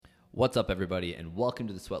What's up, everybody, and welcome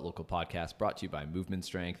to the Sweat Local podcast brought to you by Movement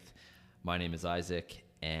Strength. My name is Isaac,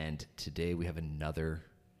 and today we have another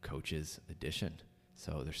coaches edition.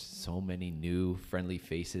 So there's so many new friendly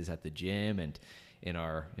faces at the gym and in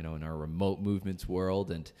our remote movements world,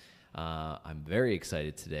 and I'm very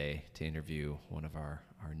excited today to interview one of our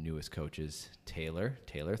newest coaches, Taylor.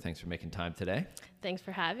 Taylor, thanks for making time today. Thanks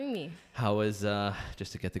for having me. How is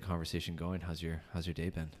just to get the conversation going? How's your day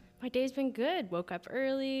been? My day's been good. Woke up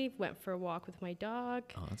early, went for a walk with my dog.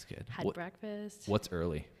 Oh, that's good. Had breakfast. What's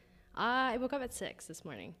early? I woke up at 6 this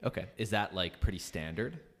morning. Okay. Is that like pretty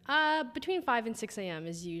standard? Between 5 and 6 a.m.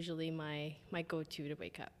 is usually my go-to to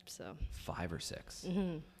wake up. So 5 or 6.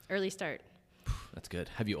 Mm-hmm. Early start. That's good.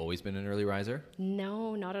 Have you always been an early riser?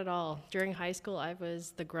 No, not at all. During high school, I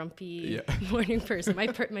was the grumpy morning person. My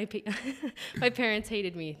parents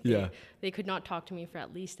hated me. They could not talk to me for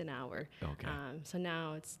at least an hour. Okay. So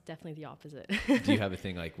now it's definitely the opposite. Do you have a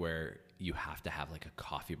thing like where you have to have like a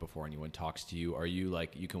coffee before anyone talks to you? Are you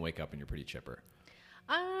like, you can wake up and you're pretty chipper?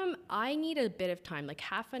 I need a bit of time, like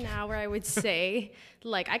half an hour, I would say.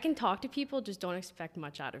 Like, I can talk to people, just don't expect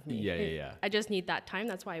much out of me. Yeah. I just need that time.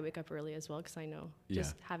 That's why I wake up early as well, because I know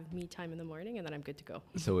just have me time in the morning, and then I'm good to go.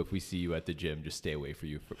 So if we see you at the gym, just stay away from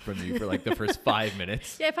you for like the first 5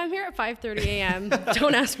 minutes. Yeah, if I'm here at 5:30 a.m.,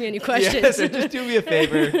 don't ask me any questions. Yeah, so just do me a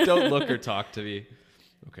favor. Don't look or talk to me.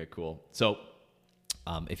 Okay, cool. So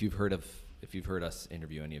if you've heard us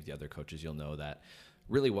interview any of the other coaches, you'll know that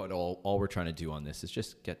really what all we're trying to do on this is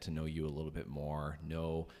just get to know you a little bit more,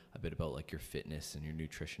 know a bit about like your fitness and your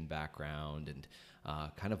nutrition background, and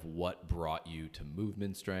kind of what brought you to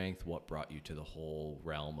movement strength, what brought you to the whole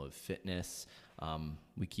realm of fitness.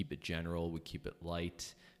 We keep it general, we keep it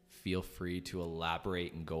light. Feel free to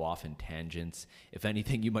elaborate and go off in tangents. If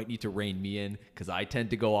anything, you might need to rein me in because I tend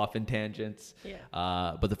to go off in tangents.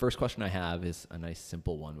 Yeah. But the first question I have is a nice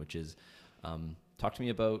simple one, which is talk to me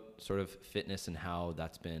about sort of fitness and how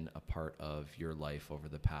that's been a part of your life over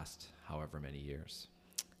the past however many years.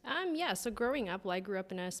 So growing up, I grew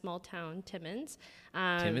up in a small town, Timmins.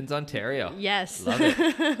 Timmins, Ontario. Yes. Love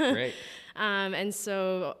it. Great. And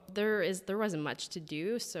so there wasn't much to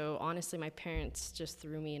do. So honestly, my parents just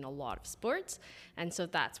threw me in a lot of sports. And so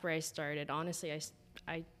that's where I started. Honestly,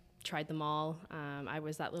 I tried them all. I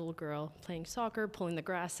was that little girl playing soccer, pulling the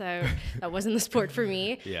grass out. That wasn't the sport for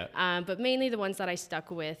me. Yeah. But mainly the ones that I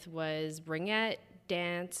stuck with was ringette,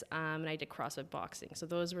 dance, and I did CrossFit boxing. So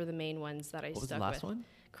those were the main ones that I stuck with. What was the last one?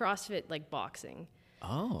 CrossFit, like boxing.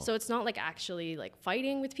 Oh. So it's not like actually like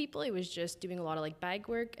fighting with people. It was just doing a lot of like bag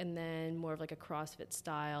work and then more of like a CrossFit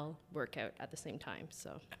style workout at the same time.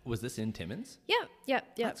 So was this in Timmins? Yeah.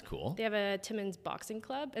 That's cool. They have a Timmins boxing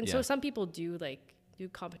club. And so some people do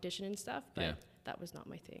competition and stuff, but that was not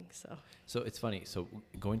my thing. So it's funny. So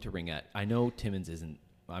going to ringette, I know Timmins isn't,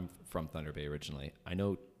 I'm from Thunder Bay originally. I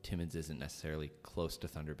know Timmins isn't necessarily close to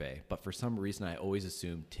Thunder Bay, but for some reason I always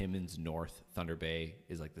assume Timmins North Thunder Bay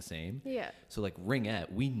is like the same. Yeah. So like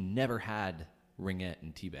ringette, we never had ringette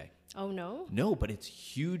in T-Bay. Oh no? No, but it's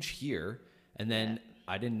huge here. And then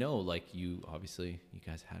I didn't know, like you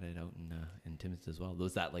guys had it out in Timmins as well.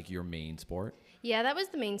 Was that like your main sport? Yeah, that was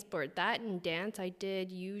the main sport. That and dance I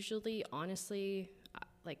did usually, honestly,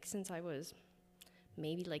 like since I was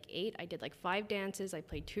maybe like 8, I did like 5 dances. I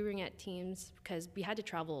played 2 ringette teams because we had to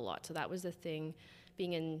travel a lot. So that was the thing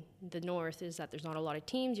being in the north, is that there's not a lot of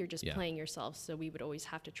teams. You're just playing yourself. So we would always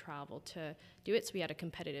have to travel to do it. So we had a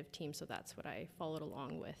competitive team. So that's what I followed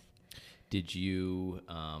along with. Did you,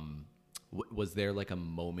 was there like a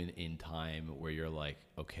moment in time where you're like,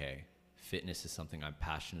 okay, fitness is something I'm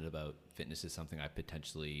passionate about. Fitness is something I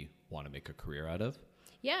potentially want to make a career out of?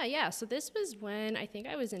 Yeah. So this was when I think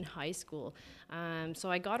I was in high school.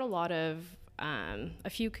 So I got a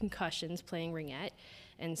few concussions playing ringette.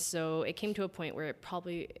 And so it came to a point where it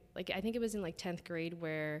probably, like, I think it was in like 10th grade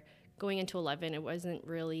where going into 11, it wasn't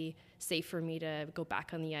really safe for me to go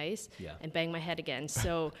back on the ice and bang my head again.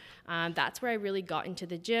 So that's where I really got into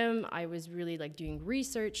the gym. I was really like doing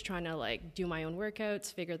research, trying to like do my own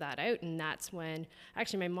workouts, figure that out. And that's when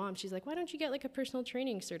actually my mom, she's like, why don't you get like a personal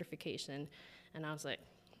training certification? And I was like,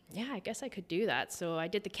 yeah, I guess I could do that. So I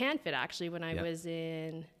did the CanFit actually when I was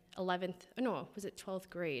in 12th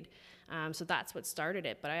grade. So that's what started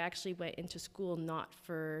it. But I actually went into school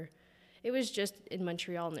it was just in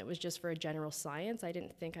Montreal, and it was just for a general science. I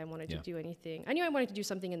didn't think I wanted to do anything. I knew I wanted to do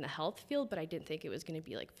something in the health field, but I didn't think it was going to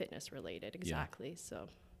be like fitness related exactly. So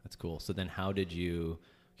that's cool. So then how did you,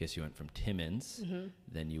 I guess you went from Timmins,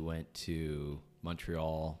 then you went to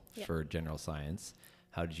Montreal for general science.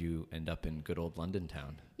 How did you end up in good old London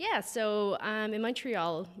town? Yeah, so in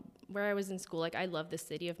Montreal, where I was in school, like I love the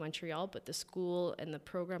city of Montreal, but the school and the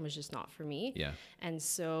program was just not for me. Yeah. And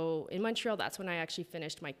so in Montreal, that's when I actually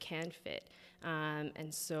finished my CanFit.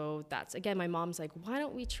 And so that's, again, my mom's like, why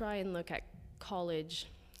don't we try and look at college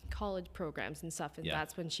programs and stuff. And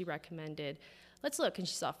that's when she recommended, let's look. And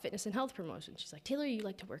she saw fitness and health promotion. She's like, Taylor, you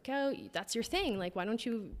like to work out. That's your thing. Like, why don't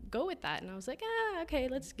you go with that? And I was like, okay,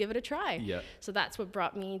 let's give it a try. Yeah. So that's what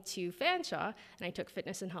brought me to Fanshawe. And I took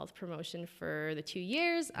fitness and health promotion for the 2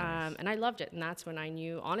 years. Nice. And I loved it. And that's when I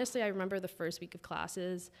knew, honestly, I remember the first week of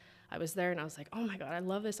classes, I was there and I was like, oh my God, I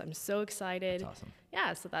love this. I'm so excited. That's awesome.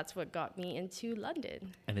 Yeah. So that's what got me into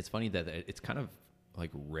London. And it's funny that it's kind of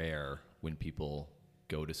like rare when people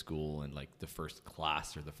go to school and like the first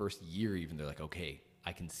class or the first year even, they're like, okay,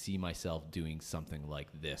 I can see myself doing something like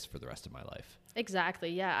this for the rest of my life. Exactly.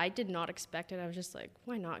 Yeah. I did not expect it. I was just like,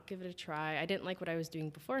 why not give it a try? I didn't like what I was doing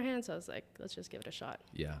beforehand. So I was like, let's just give it a shot.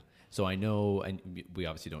 Yeah. So I know, and we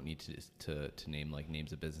obviously don't need to name like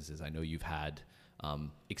names of businesses. I know you've had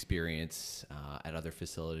experience at other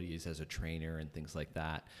facilities as a trainer and things like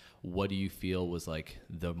that. What do you feel was like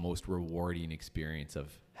the most rewarding experience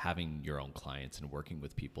of having your own clients and working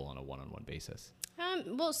with people on a one-on-one basis?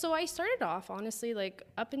 Well, so I started off, honestly, like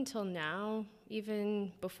up until now,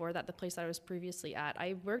 even before that, the place that I was previously at,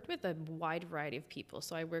 I worked with a wide variety of people.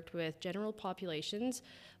 So I worked with general populations,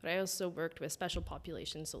 but I also worked with special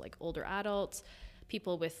populations. So like older adults,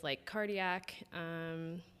 people with like cardiac,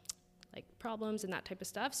 like problems and that type of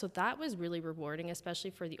stuff. So that was really rewarding, especially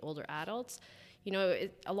for the older adults. You know,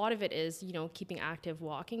 a lot of it is, you know, keeping active,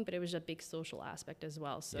 walking, but it was a big social aspect as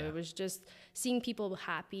well. So it was just seeing people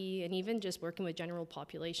happy, and even just working with general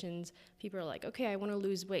populations. People are like, okay, I want to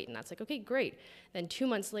lose weight. And that's like, okay, great. Then 2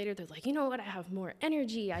 months later, they're like, you know what? I have more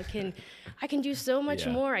energy. I can do so much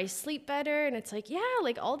more. I sleep better. And it's like, yeah,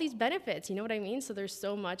 like all these benefits, you know what I mean? So there's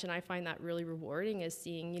so much. And I find that really rewarding, is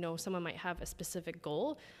seeing, you know, someone might have a specific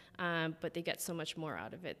goal, but they get so much more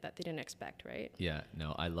out of it that they didn't expect, right? Yeah,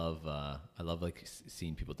 no, I love like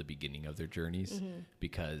seeing people at the beginning of their journeys,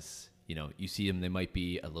 because, you know, you see them, they might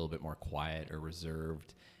be a little bit more quiet or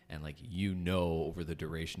reserved, and like, you know, over the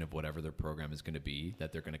duration of whatever their program is going to be,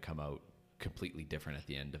 that they're going to come out completely different at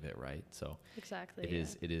the end of it, right? So exactly,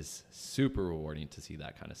 it is super rewarding to see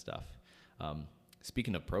that kind of stuff.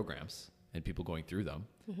 Speaking of programs and people going through them,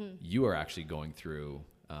 you are actually going through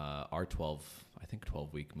our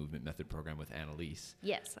 12-week movement method program with Annalise.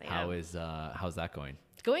 Yes, I am. How's that going?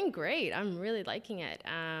 It's going great. I'm really liking it.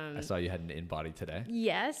 I saw you had an in-body today.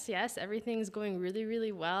 Yes. Everything's going really,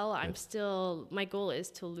 really well. My goal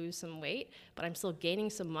is to lose some weight, but I'm still gaining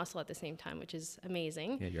some muscle at the same time, which is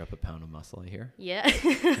amazing. Yeah, you're up a pound of muscle, I hear. Yeah.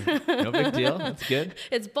 No big deal. That's good.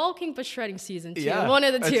 It's bulking but shredding season too. Yeah, one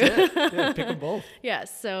of the two. Yeah, pick them both. Yeah.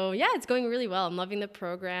 So yeah, it's going really well. I'm loving the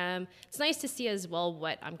program. It's nice to see as well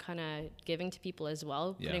what I'm kind of giving to people as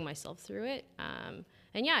well, putting myself through it.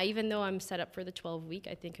 And yeah, even though I'm set up for the 12-week,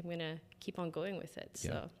 I think I'm going to keep on going with it.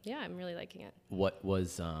 So yeah, I'm really liking it. What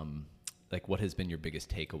was, what has been your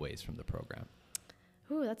biggest takeaways from the program?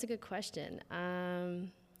 Ooh, that's a good question.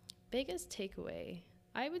 Biggest takeaway,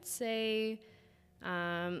 I would say,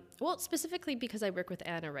 well, specifically because I work with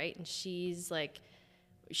Anna, right? And she's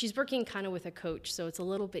working kind of with a coach, so it's a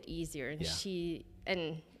little bit easier.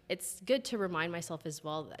 And it's good to remind myself as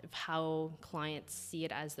well of how clients see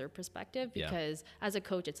it as their perspective, because as a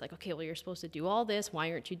coach, it's like, okay, well, you're supposed to do all this.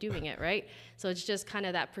 Why aren't you doing it, right? So it's just kind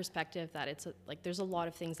of that perspective that it's like there's a lot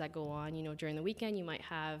of things that go on. You know, during the weekend, you might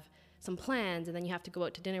have some plans, and then you have to go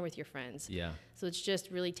out to dinner with your friends. Yeah. So it's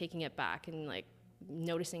just really taking it back and like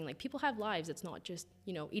noticing like people have lives. It's not just,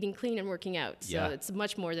 you know, eating clean and working out. So it's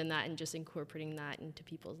much more than that, and just incorporating that into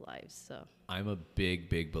people's lives. So I'm a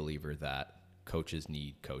big believer that coaches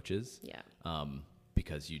need coaches. Yeah.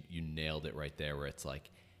 Because you nailed it right there, where it's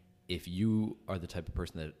like, if you are the type of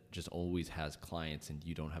person that just always has clients and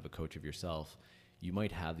you don't have a coach of yourself, you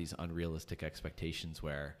might have these unrealistic expectations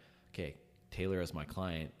where, okay, Taylor is my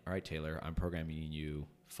client. All right, Taylor, I'm programming you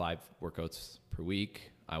 5 workouts per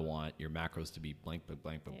week. I want your macros to be blank,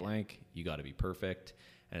 blank. You got to be perfect.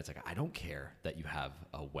 And it's like, I don't care that you have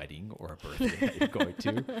a wedding or a birthday that you're going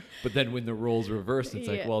to. But then when the roles reverse, it's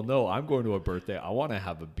like, well, no, I'm going to a birthday. I want to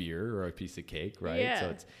have a beer or a piece of cake, right? Yeah.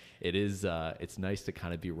 So it's nice to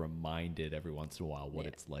kind of be reminded every once in a while what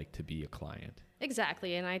it's like to be a client.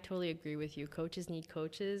 Exactly. And I totally agree with you. Coaches need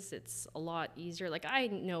coaches. It's a lot easier. Like, I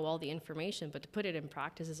know all the information, but to put it in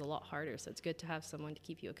practice is a lot harder. So it's good to have someone to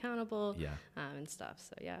keep you accountable and stuff.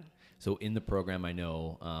 So, yeah. So in the program, I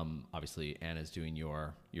know, obviously, Anna's doing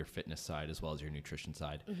your fitness side as well as your nutrition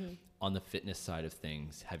side. Mm-hmm. On the fitness side of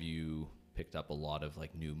things, have you picked up a lot of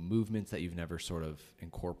like new movements that you've never sort of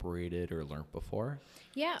incorporated or learned before?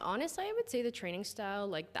 Yeah, honestly, I would say the training style,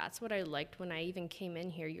 like that's what I liked when I even came in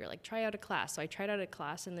here. You're like, try out a class. So I tried out a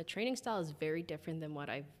class, and the training style is very different than what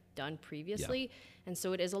I've done previously. And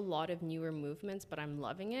so it is a lot of newer movements, but I'm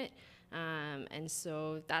loving it. And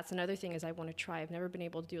so that's another thing is I want to try. I've never been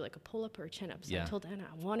able to do like a pull-up or a chin-up. So I told Anna,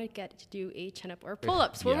 I want to get to do a chin-up or a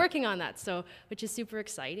pull-up. So we're working on that. So, which is super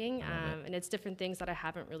exciting. And it's different things that I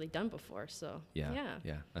haven't really done before. So yeah,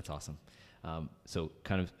 that's awesome. So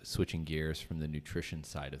kind of switching gears from the nutrition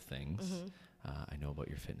side of things, I know about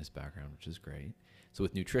your fitness background, which is great. So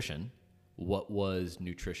with nutrition, what was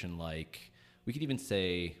nutrition like? We could even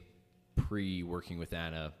say pre-working with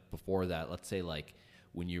Anna. Before that, let's say like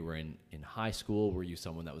when you were in high school, were you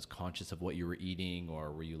someone that was conscious of what you were eating,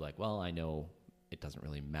 or were you like, well, I know it doesn't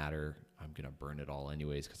really matter, I'm going to burn it all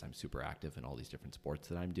anyways because I'm super active in all these different sports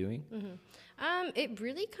that I'm doing? It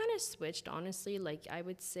really kind of switched, honestly. Like I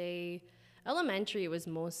would say elementary, it was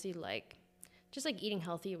mostly like just like eating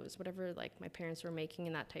healthy. It was whatever like my parents were making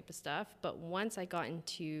and that type of stuff. But once I got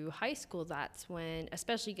into high school, that's when,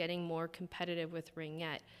 especially getting more competitive with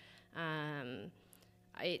ringette,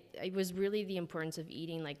 it was really the importance of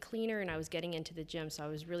eating like cleaner, and I was getting into the gym, so I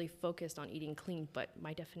was really focused on eating clean. But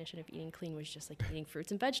my definition of eating clean was just like eating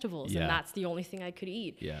fruits and vegetables, and that's the only thing I could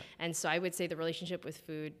eat. And so I would say the relationship with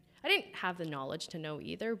food, I didn't have the knowledge to know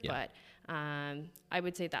either, but I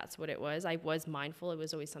would say that's what it was. I was mindful. It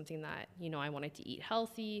was always something that, you know, I wanted to eat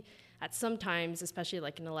healthy. At some times, especially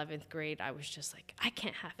like in 11th grade, I was just like, I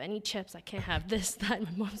can't have any chips. I can't have this, that.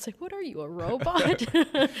 And my mom's like, what are you, a robot?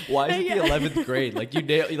 Why is it the 11th grade? Like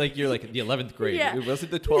you're like the 11th grade. It wasn't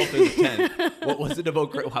the 12th or the 10th. What was it about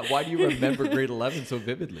grade? Why do you remember grade 11 so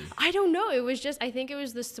vividly? I don't know. It was just, I think it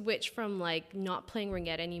was the switch from like not playing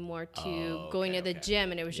ringette anymore to going to the gym.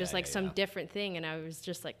 And it was just some different thing. And I was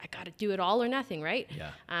just like, I got to do it all or nothing, right?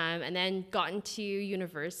 And then got into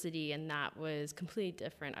university, and that was completely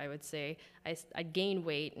different, I would say. I gained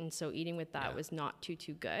weight, and so eating with that was not too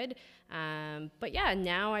good. But yeah,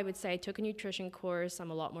 now I would say I took a nutrition course. I'm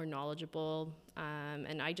a lot more knowledgeable,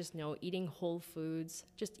 and I just know eating whole foods,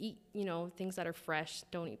 just eat, you know, things that are fresh,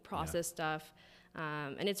 don't eat processed stuff.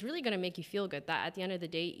 And it's really going to make you feel good. That at the end of the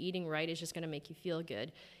day, eating right is just going to make you feel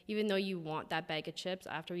good. Even though you want that bag of chips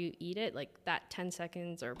after you eat it, like that 10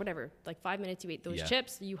 seconds or whatever, like 5 minutes you eat those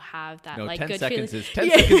chips, you have that like 10 good feeling. 10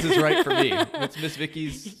 seconds is right for me. It's Miss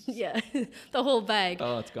Vicky's. The whole bag.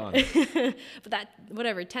 Oh, it's gone. But that,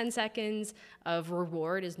 whatever, 10 seconds of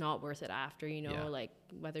reward is not worth it after, you know, like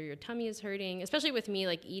whether your tummy is hurting, especially with me,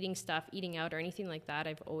 like eating out or anything like that.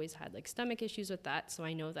 I've always had like stomach issues with that. So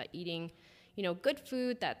I know that eating, you know, good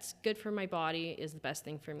food that's good for my body is the best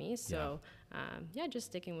thing for me. So, just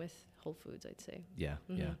sticking with whole foods, I'd say.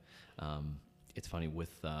 It's funny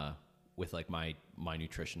with like my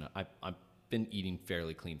nutrition. I've been eating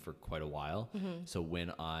fairly clean for quite a while. So when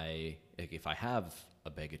if I have a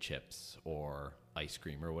bag of chips or ice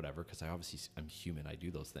cream or whatever, because I'm human, I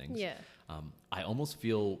do those things. I almost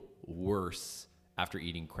feel worse after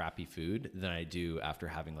eating crappy food than I do after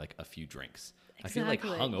having like a few drinks. Exactly. I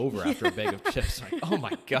feel like hungover after a bag of chips. Like, oh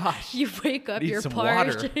my gosh. You wake up, you're some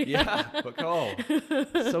parched. Water.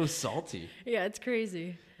 So salty. Yeah, it's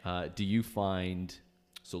crazy. Do you find,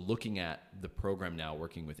 so looking at the program now,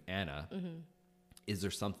 working with Anna, is there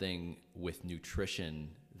something with nutrition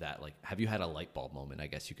that like, have you had a light bulb moment, I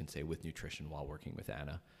guess you can say, with nutrition while working with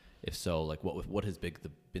Anna? If so, like what has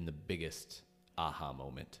been the biggest aha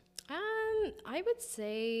moment? I would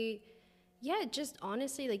say, just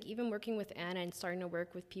honestly, like even working with Anna and starting to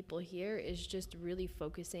work with people here is just really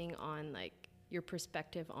focusing on like your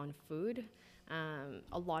perspective on food.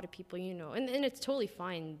 A lot of people, you know, and it's totally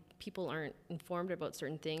fine. People aren't informed about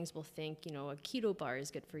certain things. Will think, you know, a keto bar is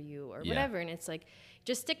good for you or whatever. And it's like,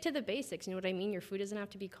 just stick to the basics. You know what I mean? Your food doesn't have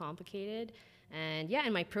to be complicated. And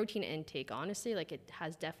and my protein intake, honestly, like it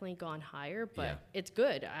has definitely gone higher, but it's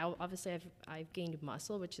good. I've gained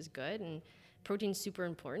muscle, which is good. And protein's super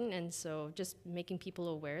important. And so just making people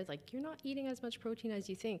aware, like you're not eating as much protein as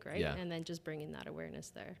you think, right? And then just bringing that awareness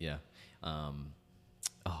there.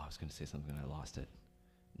 I was going to say something and I lost it.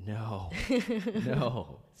 No.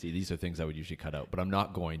 See, these are things I would usually cut out, but I'm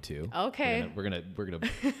not going to. Okay. We're gonna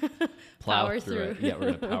plow power through it. Yeah,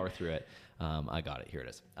 we're gonna power through it. I got it. Here it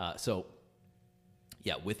is.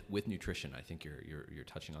 With nutrition, I think you're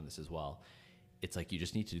touching on this as well. It's like you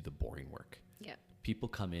just need to do the boring work. Yeah. People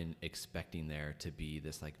come in expecting there to be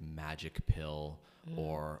this like magic pill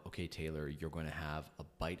or, okay, Taylor, you're going to have a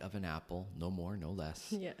bite of an apple, no more, no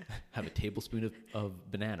less. Have a tablespoon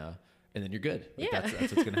of banana, and then you're good. Like, Yeah. that's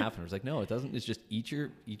what's going to happen. It's like, no, it doesn't. It's just eat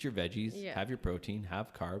your veggies, Yeah. have your protein,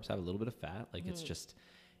 have carbs, have a little bit of fat. Like it's just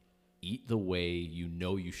eat the way you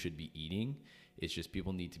know you should be eating. It's just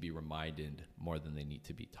people need to be reminded more than they need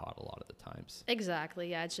to be taught a lot of the times. Exactly.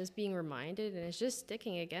 Yeah. It's just being reminded, and it's just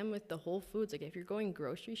sticking again with the Whole Foods. Like if you're going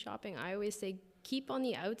grocery shopping, I always say keep on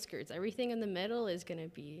the outskirts. Everything in the middle is going to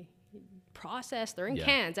be processed. They're in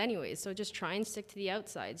cans anyways. So just try and stick to the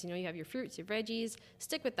outsides. You know, you have your fruits, your veggies,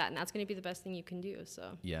 stick with that. And that's going to be the best thing you can do.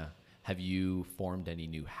 So, Yeah. Have you formed any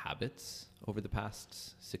new habits over the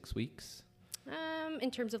past 6 weeks?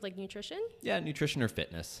 in terms of like nutrition, Yeah, nutrition or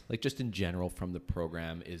fitness, like just in general from the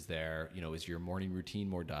program, is there, is your morning routine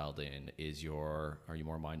more dialed in? Are you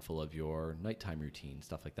more mindful of your nighttime routine,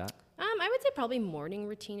 stuff like that? I would say probably morning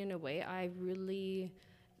routine in a way. I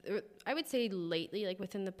would say lately, like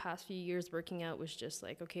within the past few years, working out was just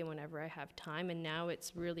like, okay, whenever I have time. And now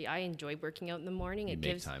it's really, I enjoy working out in the morning. You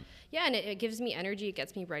make time. Yeah, and it gives me energy. It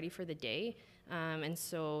gets me ready for the day. And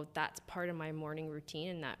so that's part of my morning routine,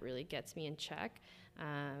 and that really gets me in check.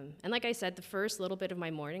 And like I said, the first little bit of my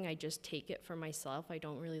morning, I just take it for myself. I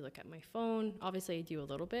don't really look at my phone. Obviously, I do a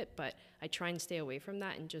little bit, but I try and stay away from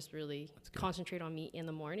that and just really concentrate on me in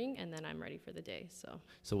the morning, and then I'm ready for the day.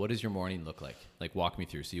 So what does your morning look like? Like, walk me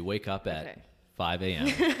through. So you wake up at 5 a.m.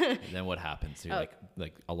 and then what happens? So you're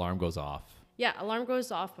like alarm goes off. Yeah, alarm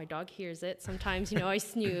goes off. My dog hears it. Sometimes, I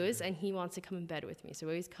snooze, and he wants to come in bed with me. So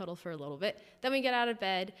we always cuddle for a little bit. Then we get out of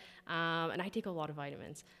bed, and I take a lot of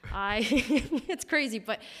vitamins. It's crazy,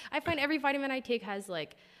 but I find every vitamin I take has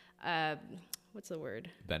like, what's the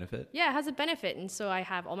word? Benefit? Yeah, it has a benefit. And so I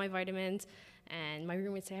have all my vitamins. And my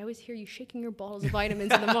roommate would say, I always hear you shaking your bottles of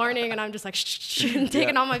vitamins in the morning. And I'm just like, shh,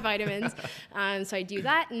 taking all my vitamins. So I do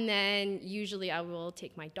that. And then usually I will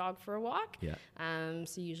take my dog for a walk. Yeah.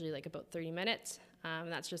 So usually like about 30 minutes. And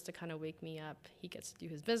that's just to kind of wake me up. He gets to do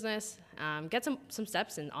his business, get some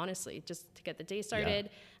steps in, honestly, just to get the day started.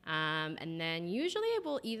 Yeah. And then usually I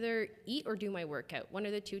will either eat or do my workout. One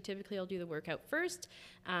of the two. Typically I'll do the workout first,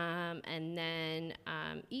 and then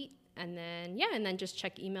eat. And then just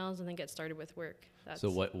check emails and then get started with work. So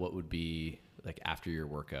what would be like after your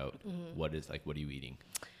workout? Mm-hmm. What are you eating?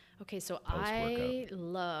 Okay, so I've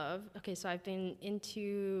been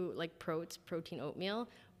into like protein oatmeal,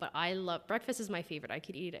 but I love breakfast is my favorite. I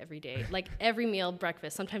could eat it every day, like every meal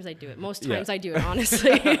breakfast. Sometimes I do it. Most times I do it,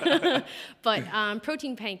 honestly. But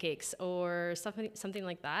protein pancakes or something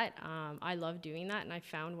like that. I love doing that, and I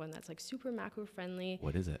found one that's like super macro friendly.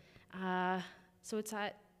 What is it? So it's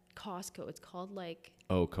at Costco. It's called like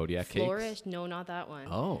Kodiak Flourish. Cakes? No, not that one.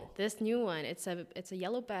 Oh, this new one. It's a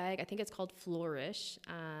yellow bag. I think it's called Flourish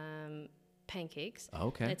pancakes.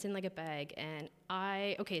 Okay. And it's in like a bag, and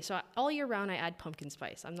so all year round I add pumpkin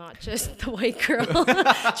spice. I'm not just the white girl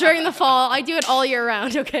during the fall. I do it all year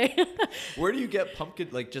round. Okay. Where do you get pumpkin,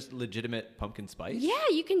 like just legitimate pumpkin spice? Yeah,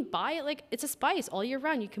 you can buy it. Like it's a spice all year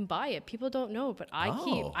round. You can buy it. People don't know, but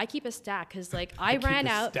I keep a stack because like I ran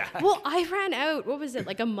out. Well, I ran out. What was it,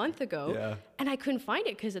 like a month ago? Yeah. And I couldn't find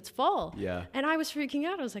it because it's fall. Yeah. And I was freaking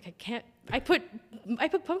out. I was like, I can't. I put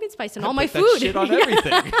pumpkin spice in all my food. Shit on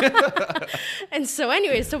everything. And so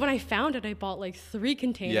anyway, when I found it, I bought like 3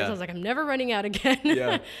 containers. Yeah. I was like, I'm never running out again.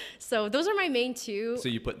 Yeah. So those are my main 2. So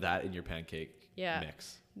you put that in your pancake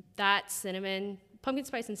mix. That, cinnamon, pumpkin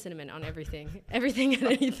spice and cinnamon on everything. Everything and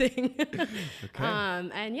anything. Okay.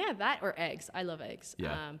 And that or eggs. I love eggs.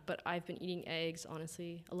 Yeah. But I've been eating eggs,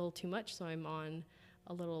 honestly, a little too much. So I'm on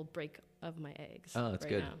a little break of my eggs. Oh, that's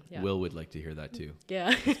good. Now. Yeah. Will would like to hear that too.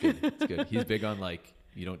 Yeah. It's good. He's big on like,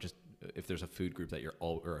 you don't just, if there's a food group that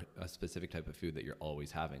or a specific type of food that you're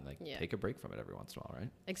always having, like take a break from it every once in a while, right?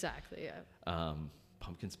 Exactly. Yeah.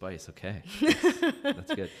 Pumpkin spice. Okay.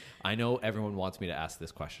 That's good. I know everyone wants me to ask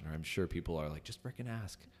this question, or I'm sure people are like, just frickin'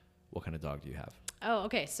 ask. What kind of dog do you have? Oh,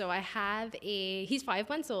 okay. So I have he's 5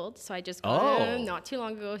 months old. So I just got him not too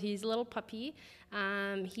long ago. He's a little puppy.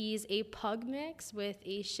 He's a pug mix with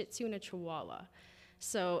a Shih Tzu and a Chihuahua.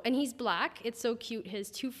 So, and he's black. It's so cute. His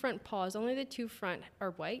 2 front paws, only the 2 front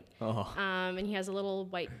are white. Oh. And he has a little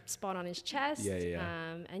white spot on his chest. Yeah.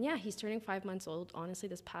 And he's turning 5 months old. Honestly,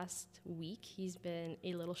 this past week, he's been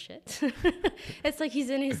a little shit. It's like he's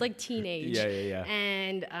in his like teenage. Yeah.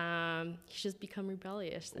 And he's just become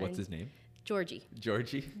rebellious. What's his name? Georgie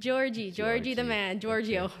the man.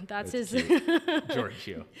 Giorgio. Okay. That's his Giorgio. That's really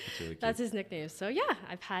cute. That's his nickname. So yeah,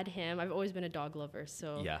 I've had him. I've always been a dog lover.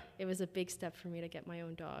 So it was a big step for me to get my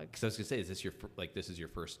own dog. Because I was gonna say, is this your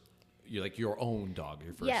first? You're like your own dog,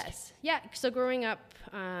 your first. Yes. Yeah. So growing up,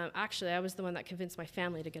 actually, I was the one that convinced my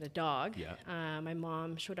family to get a dog. Yeah. My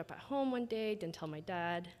mom showed up at home one day, didn't tell my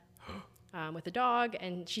dad. with a dog,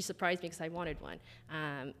 and she surprised me because I wanted one.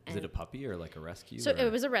 Is it a puppy or like a rescue? So or?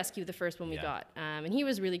 it was a rescue, the first one we Yeah. got, and he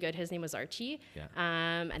was really good. His name was Archie. Yeah.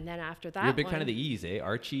 And then after that, You're a big fan of the E's, eh?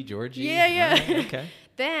 Archie, Georgie. Yeah, yeah. Okay.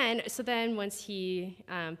 Then once he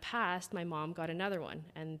passed, my mom got another one,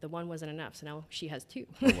 and the one wasn't enough, so now she has two.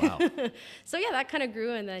 Oh, wow. So yeah, that kind of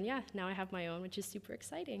grew, and then now I have my own, which is super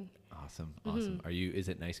exciting. Awesome. Mm-hmm. Is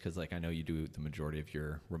it nice because like I know you do the majority of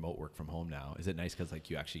your remote work from home now. Is it nice because like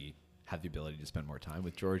you actually have the ability to spend more time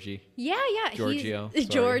with Georgie? Yeah. Giorgio.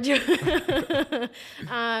 Giorgio.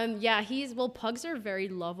 Pugs are very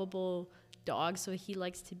lovable dogs, so he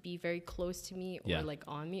likes to be very close to me or like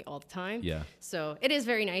on me all the time. Yeah. So it is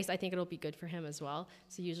very nice. I think it'll be good for him as well.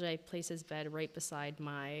 So usually I place his bed right beside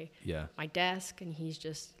my desk, and he's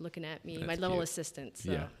just looking at me, my little assistant.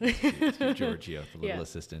 So. Yeah. It's cute. Giorgio, the little Yeah.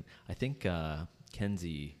 assistant. I think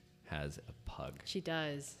Kenzie has a pug. She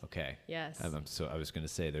does. Okay. Yes. So I was going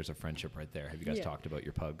to say there's a friendship right there. Have you guys talked about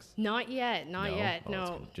your pugs? Not yet. Not yet. Oh,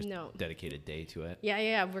 No. just No. dedicate a day to it.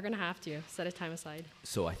 Yeah. We're gonna have to set a time aside.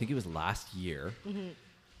 So I think it was last year.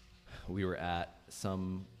 We were at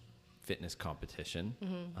some fitness competition,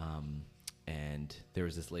 and there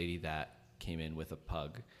was this lady that came in with a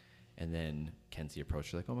pug, and then Kenzie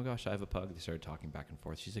approached her like, "Oh my gosh, I have a pug." They started talking back and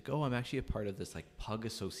forth. She's like, "Oh, I'm actually a part of this like pug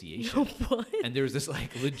association." What? And there was this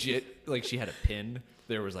like legit, like she had a pin.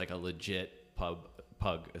 There was like a legit pug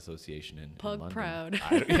association in Pug London. proud.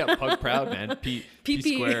 Yeah, pug proud, man. P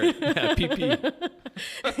squared. Yeah, PP.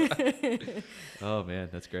 Oh man,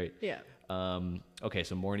 that's great. Yeah. Okay,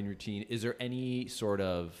 so morning routine. Is there any sort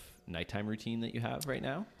of nighttime routine that you have right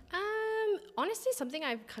now? Honestly, something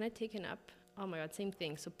I've kind of taken up. Oh my God, same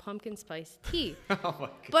thing. So pumpkin spice tea, Oh my God.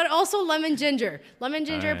 but also lemon ginger,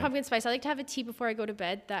 Alright. pumpkin spice. I like to have a tea before I go to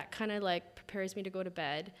bed. That kind of like prepares me to go to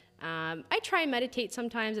bed. I try and meditate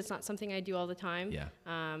sometimes. It's not something I do all the time. Yeah.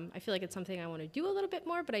 I feel like it's something I want to do a little bit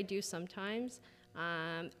more, but I do sometimes.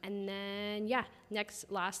 And then,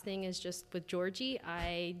 last thing is just with Georgie,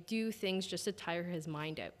 I do things just to tire his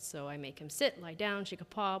mind out. So I make him sit, lie down, shake a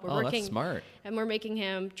paw. We're working, that's smart. and we're making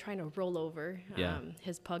him trying to roll over. Yeah.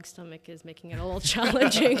 His pug stomach is making it a little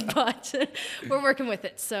challenging, but we're working with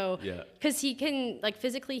it. So, Yeah. because he can, like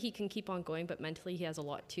physically, he can keep on going, but mentally he has a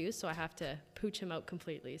lot too. So I have to pooch him out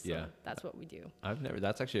completely. So Yeah. that's what we do.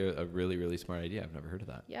 That's actually a really, really smart idea. I've never heard of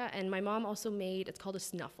that. Yeah, and my mom also made, it's called a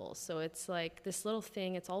snuffle. So it's like this little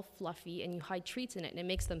thing, it's all fluffy, and you hide treats in it, and it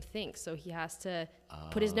makes them think. So he has to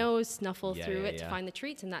put his nose, snuffle through it to find the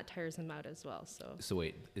treats, and that tires him out as well. So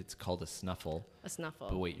wait, it's called a snuffle. a snuffle.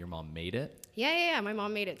 But wait, your mom made it? Yeah, my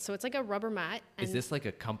mom made it. So it's like a rubber mat. And Is this like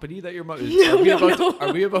a company that your mom? No.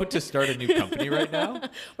 Are we about to start a new company right now?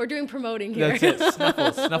 we're doing promoting here. That's it.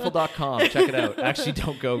 Snuffle. Snuffle.com. Check it out. Actually,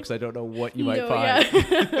 don't go because I don't know what you might find.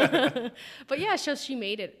 Yeah. But yeah, so she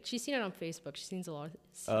made it. She's seen it on Facebook. She's seen a lot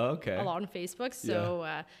on Facebook. So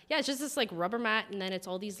it's just this like rubber mat, and then it's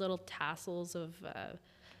all these little tassels of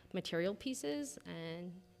material pieces,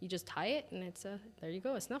 and you just tie it, and there you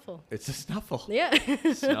go, a snuffle. It's a snuffle. Yeah.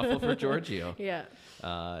 Snuffle for Giorgio. Yeah.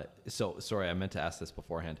 So sorry, I meant to ask this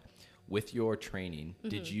beforehand. With your training,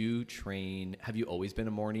 did you train? Have you always been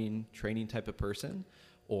a morning training type of person,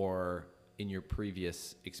 or in your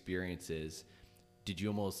previous experiences, did you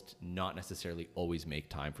almost not necessarily always make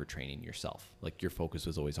time for training yourself? Like your focus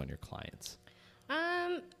was always on your clients?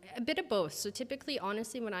 A bit of both. So typically,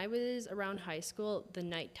 honestly, when I was around high school, the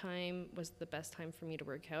nighttime was the best time for me to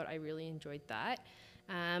work out. I really enjoyed that.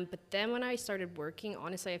 But then when I started working,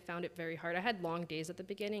 honestly, I found it very hard. I had long days at the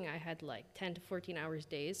beginning. I had like 10 to 14 hours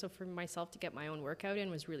days. So for myself to get my own workout in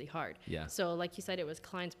was really hard. Yeah. So like you said, it was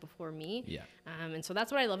clients before me. Yeah. And so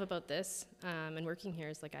that's what I love about this and working here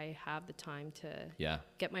is like I have the time to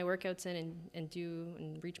get my workouts in and do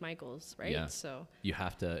and reach my goals, right? Yeah. So you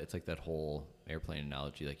have to, it's like that whole airplane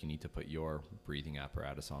analogy, like you need to put your breathing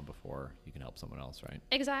apparatus on before you can help someone else, right?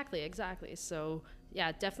 Exactly. So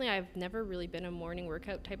yeah, definitely I've never really been a morning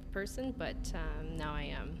workout type of person, but now I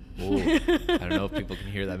am. Ooh, I don't know if people can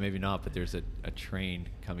hear that, maybe not, but there's a train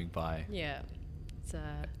coming by. Yeah,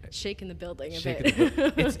 it's shaking the building a Shaking bit.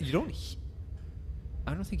 the building.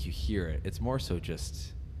 I don't think you hear it. It's more so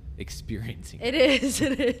just experiencing it. It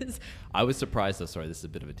is. I was surprised though, sorry, this is a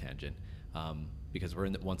bit of a tangent, because we're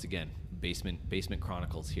in once again, basement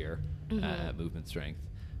chronicles here at Movement Strength.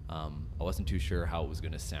 I wasn't too sure how it was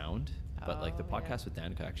going to sound, but like the podcast with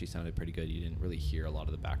Danica actually sounded pretty good. You didn't really hear a lot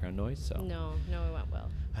of the background noise, so No, it went well.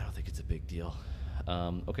 I don't think it's a big deal.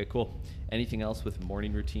 Okay, cool. Anything else with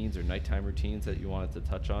morning routines or nighttime routines that you wanted to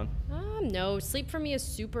touch on? No, sleep for me is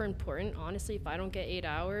super important. Honestly, if I don't get 8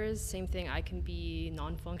 hours, same thing, I can be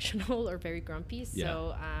non-functional or very grumpy.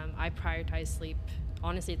 So I prioritize sleep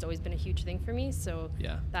honestly, it's always been a huge thing for me. So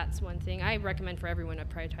Yeah. that's one thing I recommend for everyone to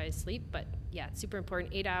prioritize sleep. But yeah, it's super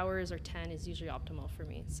important. 8 hours or 10 is usually optimal for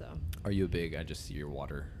me. So Are you a big, I just see your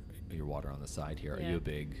water on the side here. Are Yeah. you a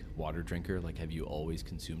big water drinker? Like, have you always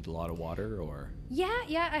consumed a lot of water, or?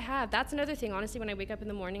 yeah, I have. That's another thing. Honestly, when I wake up in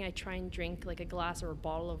the morning, I try and drink like a glass or a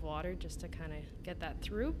bottle of water just to kind of get that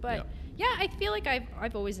through. But yeah, I feel like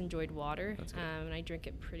I've always enjoyed water. That's good. And I drink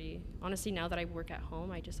it pretty, honestly, now that I work at home,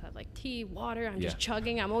 I just have like tea, water. I'm Yeah. just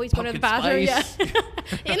chugging. I'm always going to the Pumpkin bathroom.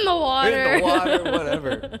 spice. Yeah. In the water. In the water,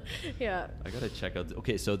 whatever. Yeah. I gotta check out.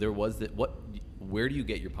 Okay, so there was that. Where do you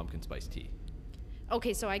get your pumpkin spice tea?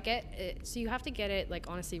 Okay, so I get it. So you have to get it, like,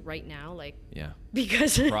 honestly, right now, like, Yeah.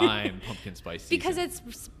 because Prime pumpkin spice season. because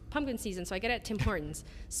it's pumpkin season, so I get it at Tim Hortons.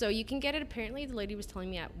 So you can get it. Apparently, the lady was telling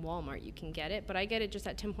me at Walmart you can get it, but I get it just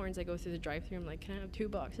at Tim Hortons. I go through the drive-thru. I'm like, can I have 2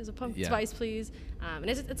 boxes of pumpkin spice, please? And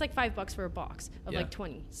it's like $5 for a box of like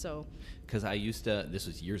 20. So. Because I used to. This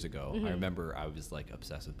was years ago. Mm-hmm. I remember I was like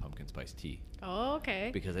obsessed with pumpkin spice tea. Oh, okay.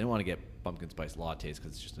 Because I didn't want to get pumpkin spice lattes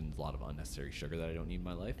because it's just a lot of unnecessary sugar that I don't need in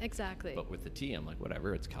my life. Exactly. But with the tea, I'm like,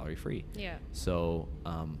 whatever, it's calorie free. Yeah. So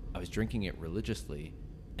I was drinking it religiously,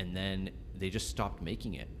 and then they just stopped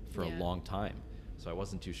making it for a long time. So I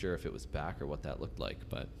wasn't too sure if it was back or what that looked like.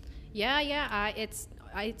 But Yeah.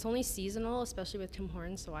 It's only seasonal, especially with Tim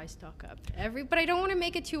Hortons, so I stock up but I don't want to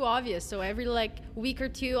make it too obvious. So every like week or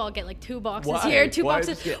two, I'll get like 2 boxes Why? here, 2 Why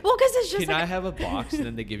boxes. just get- Well, because it's just can like I have a box and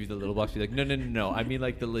then they give you the little box? Be like, no. I mean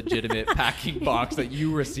like the legitimate packing box that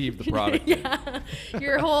you receive the product in. yeah,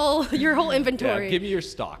 your whole inventory. Yeah, give me your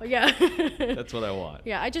stock. Yeah. That's what I want.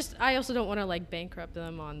 Yeah, I also don't want to like bankrupt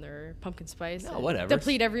them on their pumpkin spice. No, and whatever.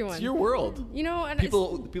 Deplete everyone. It's your world. You know, and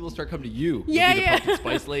People start coming to you. Yeah, You'll be the yeah. pumpkin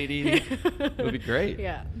spice lady. It would be great.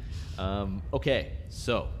 Yeah. Okay,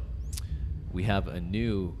 so we have a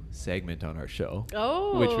new segment on our show,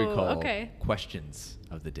 Oh, which we call okay. Questions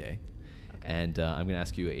of the Day. Okay. And I'm going to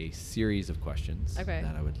ask you a series of questions Okay.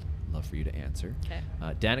 that I would love for you to answer. Okay.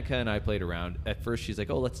 Danica and I played around. At first, she's like,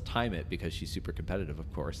 oh, let's time it because she's super competitive,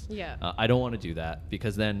 of course. Yeah. I don't want to do that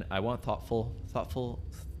because then I want thoughtful thoughts.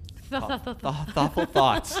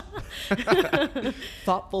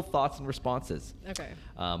 Thoughtful thoughts and responses. Okay.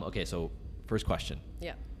 Okay, so first question.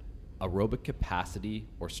 Yeah. Aerobic capacity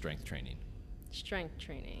or strength training? Strength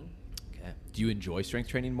training. Okay. Do you enjoy strength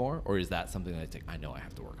training more, or is that something that's like, I know I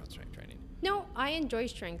have to work on strength training? No, I enjoy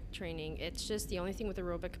strength training. It's just the only thing with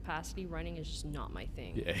aerobic capacity, running is just not my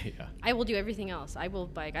thing. Yeah. I will do everything else. I will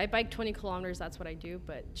bike. I bike 20 kilometers. That's what I do.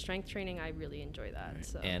 But strength training, I really enjoy that. Right.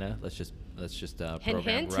 So. Anna, let's just program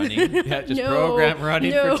hint? running. Yeah, just No. program running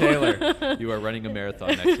No. for Taylor. You are running a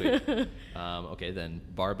marathon next week. Okay, then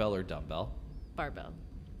barbell or dumbbell? Barbell.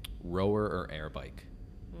 Rower or air bike?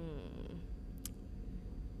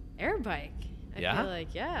 Air bike. I feel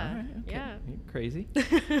like, yeah. All right, okay. Yeah. You're crazy.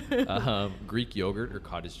 Greek yogurt or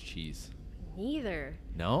cottage cheese? Neither.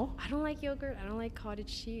 No? I don't like yogurt. I don't like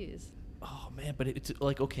cottage cheese. Oh, man, but it's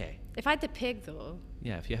like, okay. If I had to pick, though,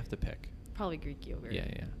 Yeah, if you have to pick. probably Greek yogurt. Yeah.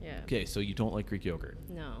 Yeah. Okay, so you don't like Greek yogurt.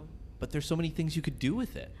 No. But there's so many things you could do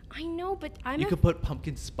with it. I know, but You could put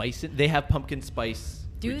pumpkin spice in. They have pumpkin spice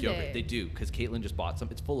Do Greek yogurt. they? They do, because Caitlin just bought some.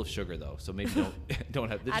 It's full of sugar, though, so maybe don't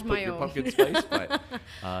have this. Add Put my your own. pumpkin spice, but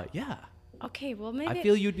yeah. Okay, well, maybe. I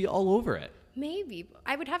feel you'd be all over it. Maybe.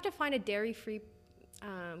 I would have to find a dairy-free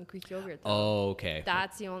Greek yogurt, though. Oh, okay.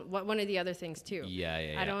 That's the only, one of the other things, too.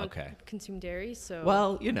 Yeah. I don't Okay. consume dairy, so.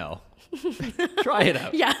 Well, try it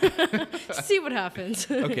out. Yeah. See what happens.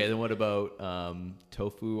 Okay, then what about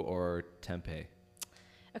tofu or tempeh?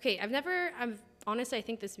 Okay, honestly, I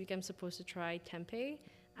think this week I'm supposed to try tempeh,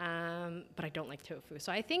 but I don't like tofu.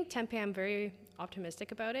 So I think tempeh, I'm very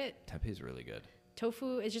optimistic about it. Tempeh is really good.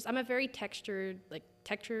 Tofu is just, I'm a very texture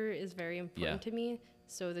is very important to me.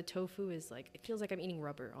 So the tofu is like, it feels like I'm eating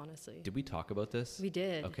rubber, honestly. Did we talk about this? We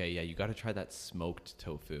did. Okay, yeah, you got to try that smoked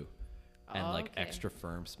tofu. And Oh, like okay. extra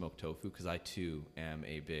firm smoked tofu, because I too am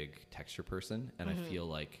a big texture person, and I feel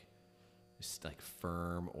like just like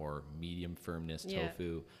firm or medium firmness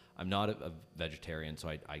tofu. I'm not a vegetarian, so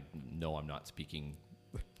I know I'm not speaking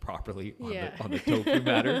properly on the tofu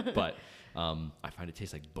matter, but I find it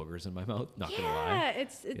tastes like boogers in my mouth. Not gonna lie.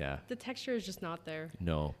 Yeah, the texture is just not there.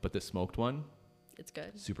 No, but the smoked one, It's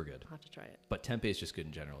good. super good. I'll have to try it. But tempeh is just good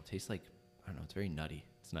in general. It tastes like, I don't know, it's very nutty.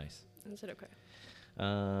 It's nice. Is it okay?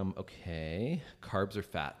 Okay, carbs or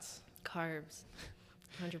fats? Carbs,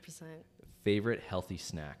 100%. Favorite healthy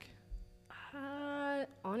snack?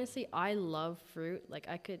 Honestly, I love fruit. Like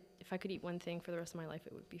if I could eat one thing for the rest of my life,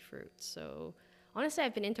 it would be fruit. So honestly,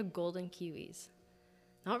 I've been into golden kiwis.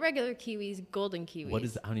 Not regular kiwis, golden kiwis. What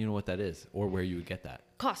is? I don't even know what that is, or where you would get that.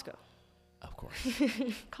 Costco. Of course.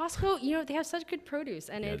 Costco, you know, they have such good produce,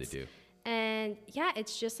 and Yeah, it's they do. and yeah,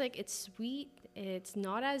 it's just like it's sweet. It's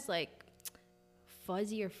not as like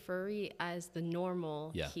fuzzy or furry as the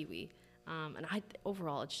normal Yeah. kiwi. And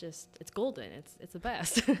overall, it's golden. It's the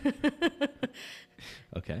best.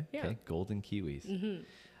 Okay. Yeah. Okay. Golden kiwis.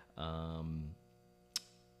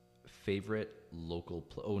 Favorite local.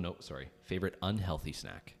 Favorite unhealthy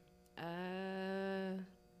snack.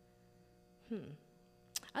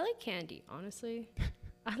 I like candy, honestly.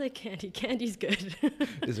 I like candy. Candy's good.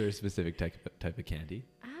 Is there a specific type of candy?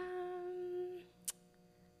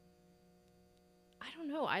 I don't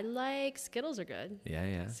know. I like Skittles are good. Yeah,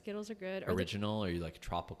 yeah. Skittles are good. Original, or you like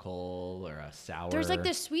tropical or a sour? There's like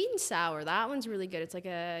the sweet and sour. That one's really good. It's like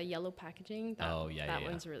a yellow packaging. That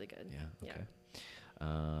one's really good. Yeah. Okay.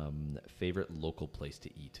 Favorite local place to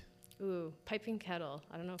eat? Ooh, Piping Kettle.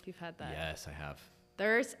 I don't know if you've had that. Yes, I have.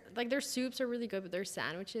 Their soups are really good, but their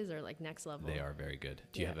sandwiches are like next level. They are very good.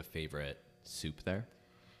 Do you have a favorite soup there?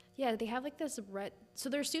 Yeah, they have like this red. So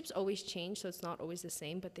their soups always change, so it's not always the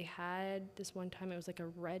same. But they had this one time. It was like a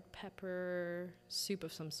red pepper soup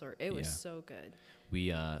of some sort. It was so good. We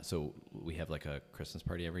have like a Christmas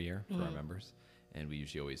party every year for our members, and we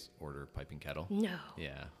usually always order Piping Kettle. No.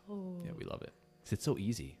 Yeah. Oh. Yeah, we love it. 'Cause it's so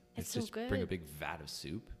easy. It's so just good. Bring a big vat of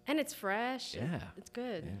soup. And it's fresh. Yeah. It's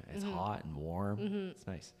good. Yeah, it's hot and warm. It's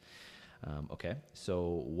nice. Okay,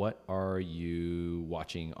 so what are you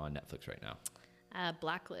watching on Netflix right now?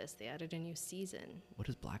 Blacklist. They added a new season. What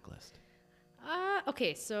is Blacklist?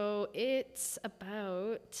 Okay, so it's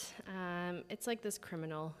about it's like this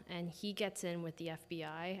criminal, and he gets in with the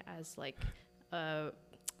FBI as like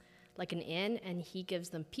an in, and he gives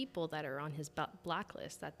them people that are on his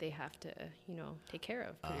blacklist that they have to, you know, take care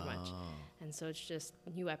of pretty much. And so it's just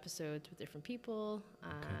new episodes with different people,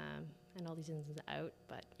 and all these ins and out.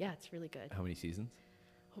 But yeah, it's really good. How many seasons?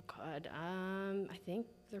 Oh God, I think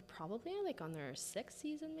they're probably like on their 6th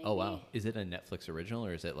season, maybe. Oh wow, is it a Netflix original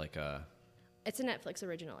or is it like a? It's a Netflix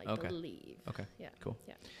original, I believe. Okay. Yeah. Cool.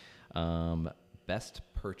 Yeah. Best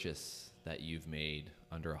purchase that you've made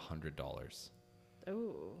under $100.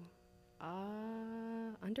 Oh,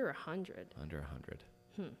 under 100. Under 100.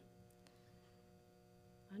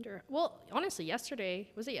 Well, honestly, yesterday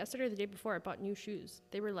or the day before, I bought new shoes.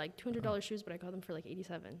 They were like $200 shoes, but I got them for like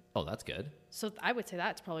 87. Oh, that's good. So I would say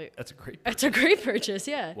that's a great. It's a great purchase.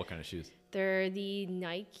 Yeah. What kind of shoes? They're the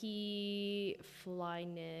Nike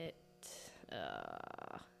Flyknit.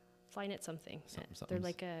 Flyknit something. They're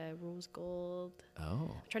like a rose gold. Oh. I'm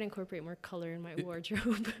trying to incorporate more color in my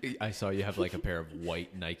wardrobe. I saw you have like a pair of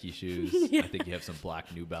white Nike shoes. I think you have some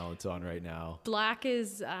black New Balance on right now. Black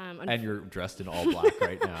is... and you're dressed in all black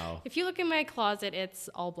right now. If you look in my closet, it's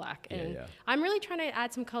all black. And I'm really trying to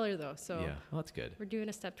add some color though. So yeah, well, that's good. We're doing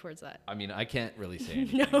a step towards that. I mean, I can't really say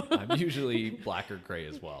anything. No. I'm usually black or gray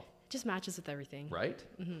as well. It just matches with everything. Right?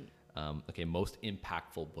 Okay, most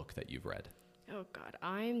impactful book that you've read? Oh God,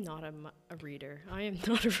 I'm not a reader. I am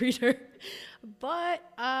not a reader. But,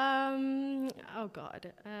 oh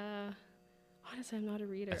God. Honestly, I'm not a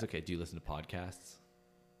reader. That's okay. Do you listen to podcasts?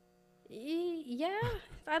 Yeah,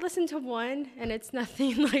 I listened to one, and it's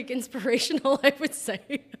nothing like inspirational, I would say.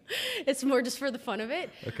 It's more just for the fun of it.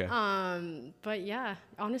 Okay. But yeah,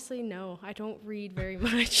 honestly, no, I don't read very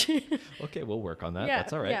much. Okay, we'll work on that. Yeah,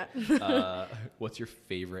 that's all right. Yeah. What's your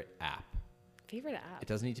favorite app? Favorite app? It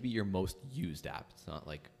doesn't need to be your most used app. It's not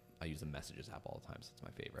like I use the Messages app all the time, so it's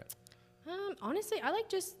my favorite. Honestly, I like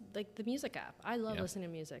just like the music app. I love listening to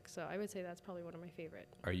music, so I would say that's probably one of my favorite.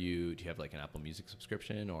 Do you have like an Apple Music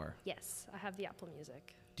subscription or? Yes, I have the Apple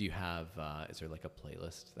Music. Do you have, is there like a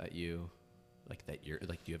playlist that you, do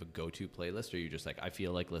you have a go-to playlist, or are you just like, I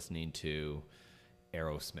feel like listening to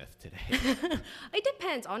Aerosmith today? It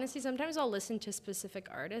depends. Honestly, sometimes I'll listen to specific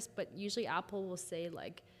artists, but usually Apple will say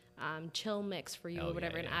like, chill mix for you or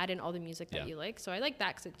whatever, and add in all the music that you like. So I like that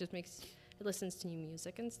because it just makes it listens to new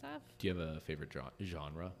music and stuff. Do you have a favorite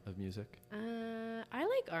genre of music? I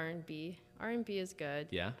like R&B. R&B is good.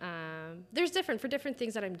 Yeah. There's different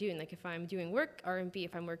things that I'm doing. Like if I'm doing work, R&B.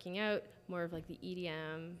 If I'm working out, more of like the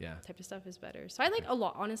EDM type of stuff is better. So I like a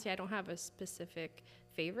lot. Honestly, I don't have a specific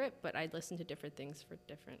favorite, but I listen to different things for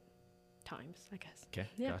different times, I guess. Okay,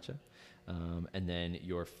 gotcha. And then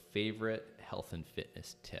your favorite health and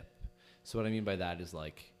fitness tip. So what I mean by that is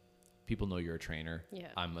like, people know you're a trainer. Yeah.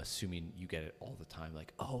 I'm assuming you get it all the time.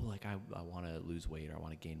 Like, oh, like I want to lose weight or I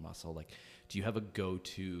want to gain muscle. Like, do you have a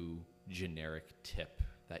go-to generic tip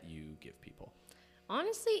that you give people?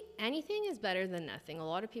 Honestly, anything is better than nothing. A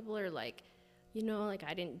lot of people are like, you know, like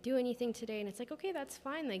I didn't do anything today, and it's like, okay, that's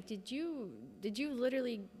fine. Like, did you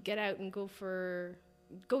literally get out and go for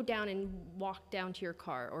go down and walk down to your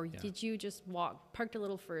car, or did you just parked a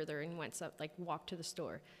little further and walk to the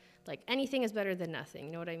store? Like, anything is better than nothing.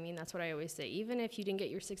 You know what I mean? That's what I always say. Even if you didn't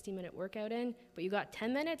get your 60-minute workout in, but you got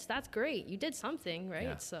 10 minutes, that's great. You did something, right?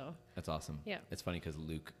 Yeah. So that's awesome. Yeah. It's funny because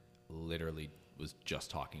Luke literally was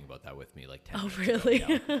just talking about that with me like 10 minutes really?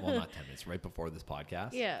 ago. Yeah, well, not 10 minutes, right before this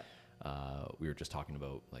podcast. Yeah. We were just talking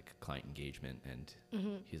about like client engagement,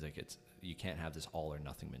 and he's like, you can't have this all or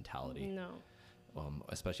nothing mentality. No.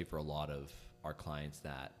 Especially for a lot of our clients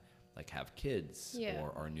that like have kids Yeah.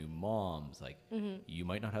 or are new moms, like you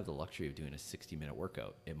might not have the luxury of doing a 60-minute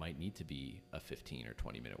workout. It might need to be a 15 or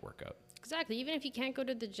 20-minute workout. Exactly. Even if you can't go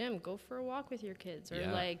to the gym, go for a walk with your kids, or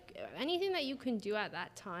Yeah. like anything that you can do at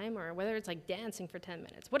that time, or whether it's like dancing for 10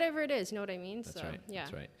 minutes, whatever it is, you know what I mean? That's so, right. Yeah.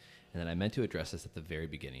 That's right. And then I meant to address this at the very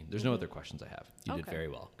beginning. There's no other questions I have. You did Okay. very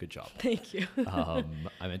well. Good job. Thank you. I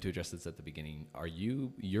meant to address this at the beginning.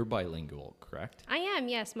 You're bilingual, correct? I am,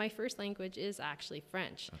 yes. My first language is actually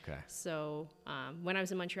French. Okay. So when I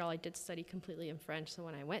was in Montreal, I did study completely in French. So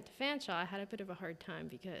when I went to Fanshawe, I had a bit of a hard time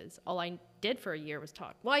because all I did for a year was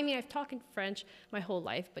talk. Well, I mean, I've talked in French my whole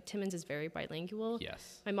life, but Timmins is very bilingual.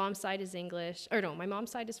 Yes. My mom's side is English. Or no, my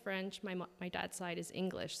mom's side is French. My dad's side is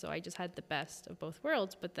English. So I just had the best of both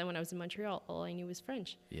worlds. But then when I was in Montreal, all I knew was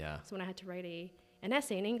French. Yeah. So when I had to write an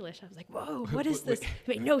essay in English, I was like, whoa, what is this? It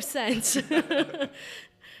made no sense.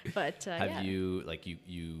 But Have you, like,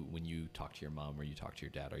 you when you talk to your mom or you talk to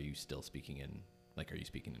your dad, are you still speaking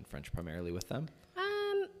in French primarily with them?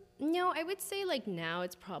 No, I would say like now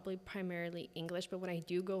it's probably primarily English, but when I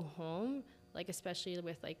do go home, like especially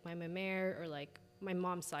with like my mère or like my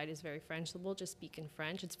mom's side is very French, so we'll just speak in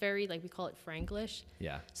French. It's very, like, we call it Franglish.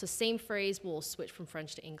 Yeah. So same phrase will switch from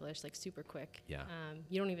French to English, like super quick. Yeah.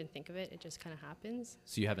 You don't even think of it. It just kind of happens.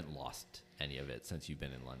 So you haven't lost any of it since you've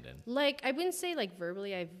been in London? Like, I wouldn't say like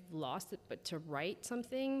verbally I've lost it, but to write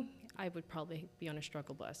something, I would probably be on a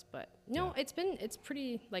struggle bus. But no, Yeah. it's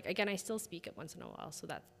pretty, like, again, I still speak it once in a while, so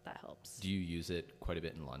that helps. Do you use it quite a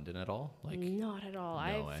bit in London at all? Like, not at all. No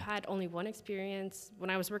I've way. had only one experience when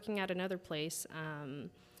I was working at another place.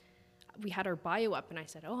 We had our bio up, and I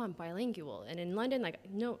said, "Oh, I'm bilingual." And in London, like,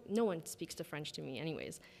 no one speaks the French to me,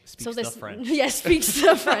 anyways. Speaks the French. Yes, speaks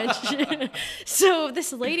the French. So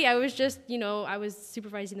this lady, I was just, I was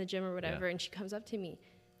supervising the gym or whatever, and she comes up to me,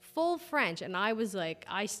 full French, and I was like,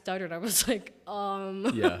 I stuttered. I was like,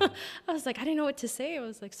 Yeah. I was like, I didn't know what to say. I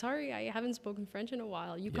was like, sorry, I haven't spoken French in a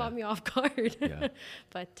while. You Yeah. caught me off guard. Yeah.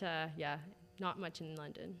 But yeah, not much in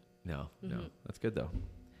London. No, that's good though.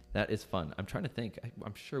 That is fun. I'm trying to think.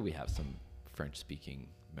 I'm sure we have some French-speaking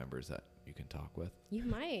members that you can talk with. You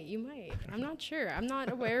might. I'm not sure. I'm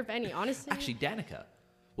not aware of any, honestly. Actually, Danica.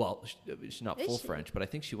 Well, she's not Is full she? French, but I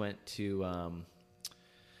think she went to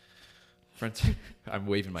French. I'm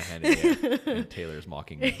waving my hand in the air, and Taylor's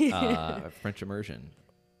mocking me. French immersion.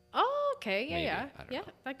 Oh, okay. Yeah, Maybe. yeah. I don't Yeah, know.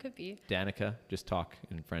 that could be. Danica, just talk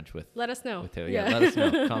in French with Let us know. Taylor. Yeah, let us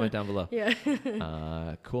know. Comment down below.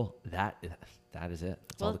 Yeah. Cool. That is it.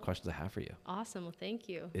 That's all Well- the questions I have for you. Awesome. Well, thank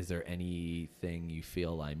you. Is there anything you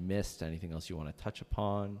feel I missed? Anything else you want to touch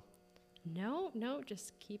upon? No,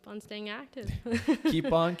 just keep on staying active.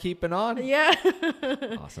 Keep on keeping on. Yeah.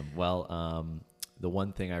 Awesome. Well, the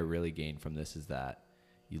one thing I really gained from this is that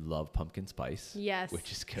you love pumpkin spice. Yes.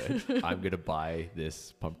 Which is good. I'm going to buy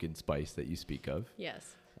this pumpkin spice that you speak of.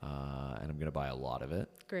 Yes. And I'm going to buy a lot of it.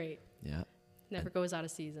 Great. Yeah. Never goes out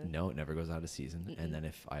of season. No, it never goes out of season. And then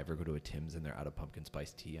if I ever go to a Tim's and they're out of pumpkin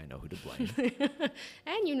spice tea, I know who to blame.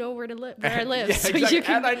 And you know where I live. Yeah, so exactly. you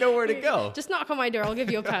can, And I know where to go. Just knock on my door. I'll give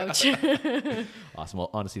you a pouch. Awesome. Well,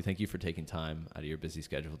 honestly, thank you for taking time out of your busy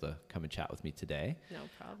schedule to come and chat with me today. No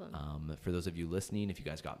problem. For those of you listening, if you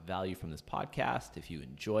guys got value from this podcast, if you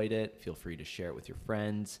enjoyed it, feel free to share it with your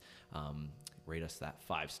friends. Rate us that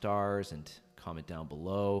 5 stars and comment down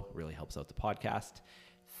below. It really helps out the podcast.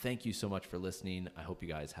 Thank you so much for listening. I hope you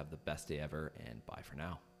guys have the best day ever, and bye for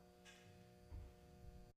now.